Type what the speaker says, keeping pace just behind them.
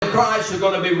Christ are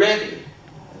going to be ready.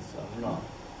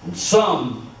 And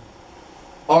some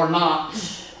are not.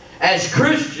 As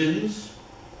Christians,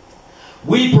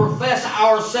 we profess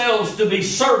ourselves to be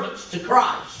servants to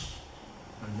Christ.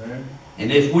 Amen.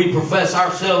 And if we profess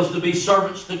ourselves to be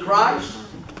servants to Christ,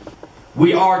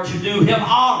 we are to do Him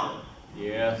honor.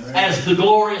 Yes. As the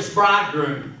glorious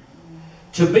bridegroom.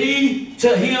 To be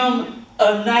to Him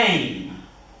a name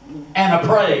and a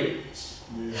praise.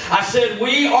 I said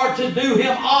we are to do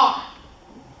Him honor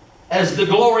as the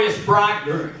glorious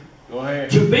bridegroom. Go ahead.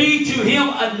 To be to Him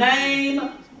a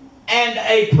name and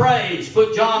a praise.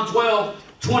 Put John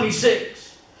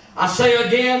 12:26. I say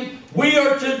again, we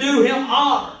are to do Him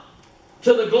honor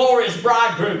to the glorious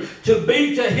bridegroom. To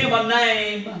be to Him a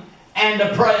name and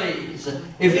a praise.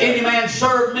 If any man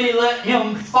serve me, let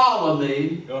him follow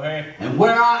me. Go ahead. And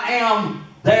where I am,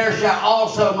 there shall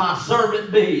also my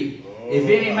servant be. If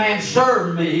any man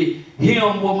serve me,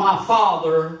 him will my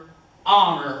Father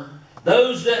honor.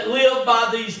 Those that live by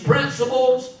these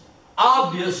principles,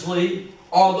 obviously,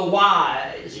 are the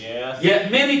wise. Yes.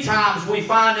 Yet many times we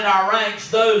find in our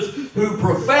ranks those who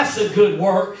profess a good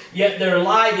work, yet their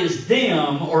light is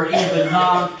dim or even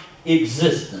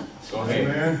non-existent. Go ahead.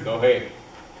 Amen. Go ahead.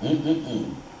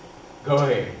 Mm-mm-mm. Go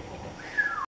ahead.